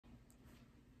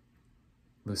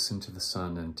Listen to the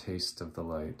sun and taste of the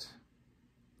light,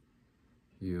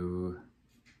 you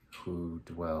who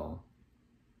dwell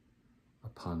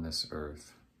upon this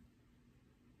earth.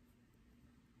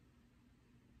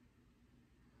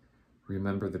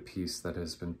 Remember the peace that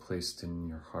has been placed in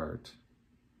your heart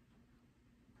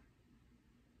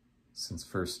since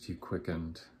first you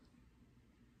quickened,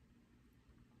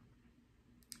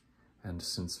 and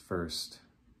since first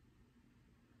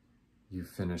you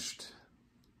finished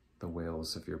the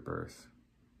wails of your birth.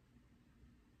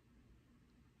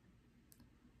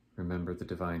 Remember the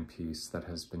divine peace that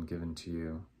has been given to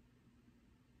you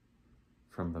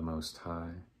from the Most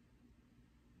High.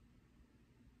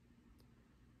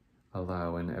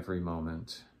 Allow in every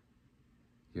moment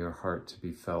your heart to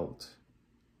be felt,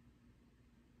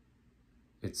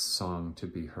 its song to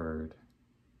be heard,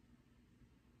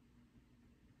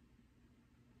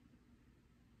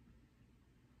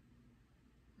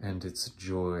 and its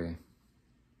joy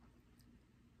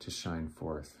to shine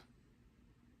forth.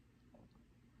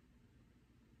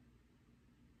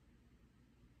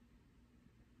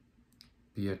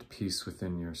 Be at peace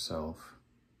within yourself,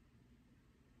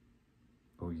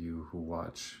 O you who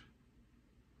watch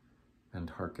and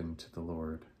hearken to the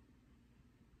Lord.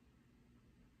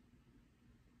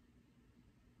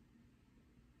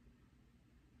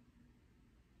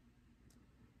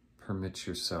 Permit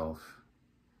yourself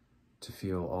to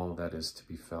feel all that is to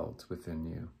be felt within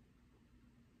you.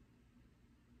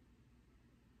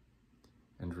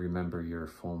 And remember your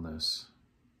fullness.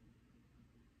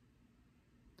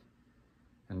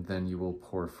 And then you will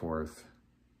pour forth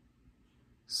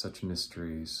such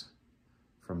mysteries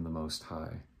from the Most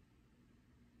High.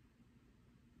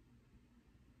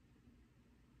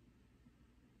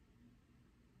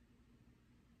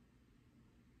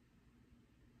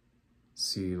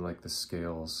 See like the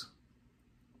scales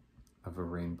of a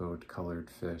rainbow-colored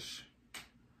fish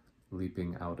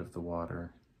leaping out of the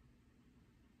water.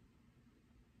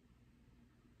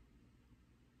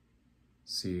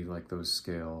 See like those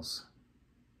scales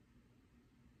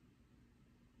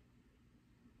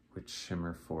which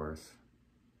shimmer forth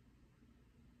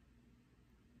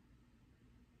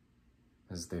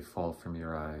as they fall from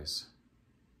your eyes.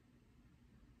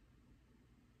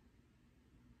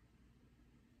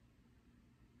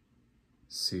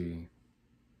 See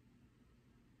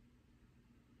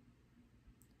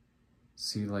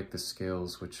like the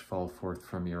scales which fall forth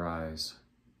from your eyes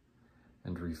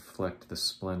and reflect the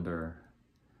splendor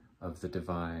of the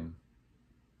divine.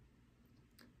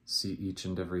 See each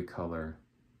and every color.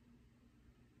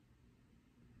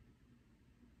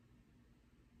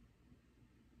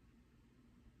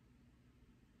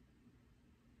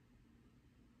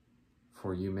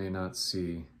 For you may not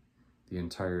see the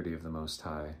entirety of the Most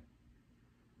High,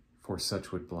 for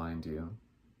such would blind you.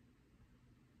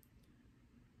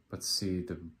 But see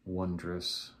the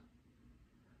wondrous,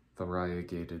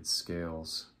 variegated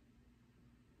scales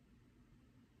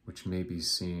which may be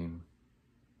seen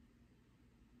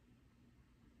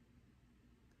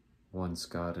once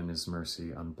God in His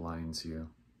mercy unblinds you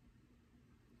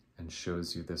and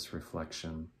shows you this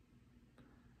reflection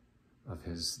of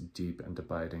His deep and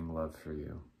abiding love for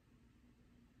you.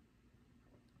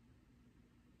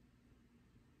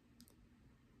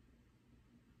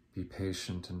 Be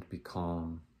patient and be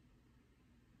calm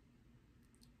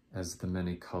as the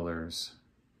many colors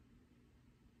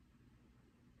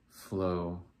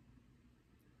flow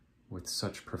with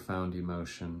such profound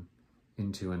emotion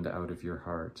into and out of your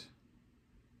heart,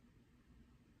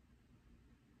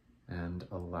 and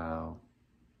allow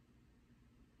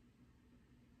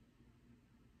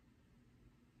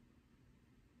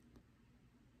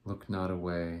look not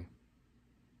away,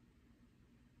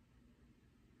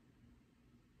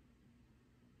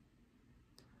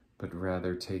 but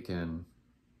rather take in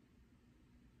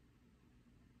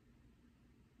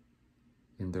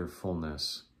their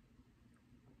fullness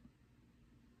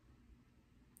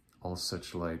all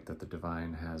such light that the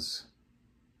divine has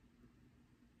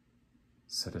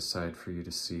set aside for you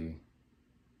to see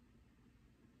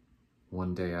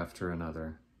one day after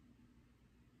another.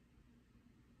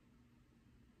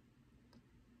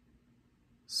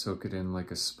 Soak it in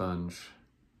like a sponge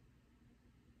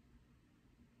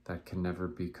that can never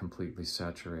be completely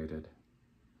saturated,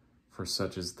 for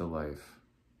such is the life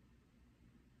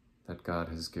that God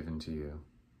has given to you.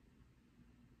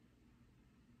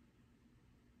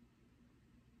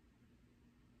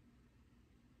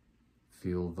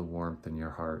 Feel the warmth in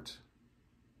your heart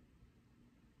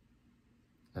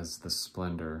as the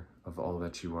splendor of all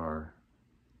that you are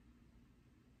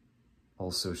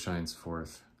also shines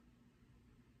forth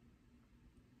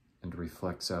and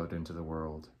reflects out into the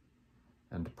world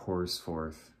and pours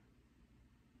forth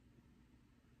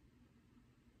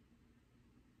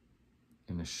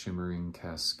in a shimmering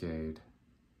cascade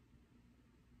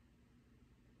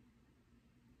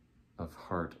of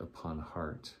heart upon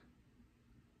heart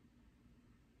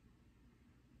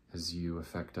as you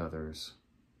affect others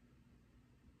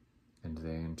and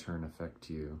they in turn affect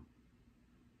you,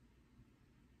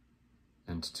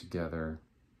 and together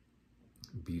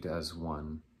beat as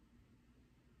one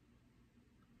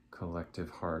collective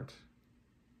heart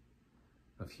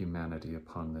of humanity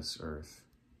upon this earth.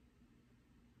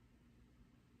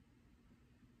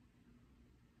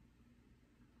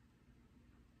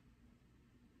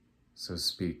 So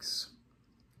speaks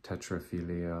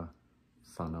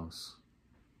Tetraphiliaphanos.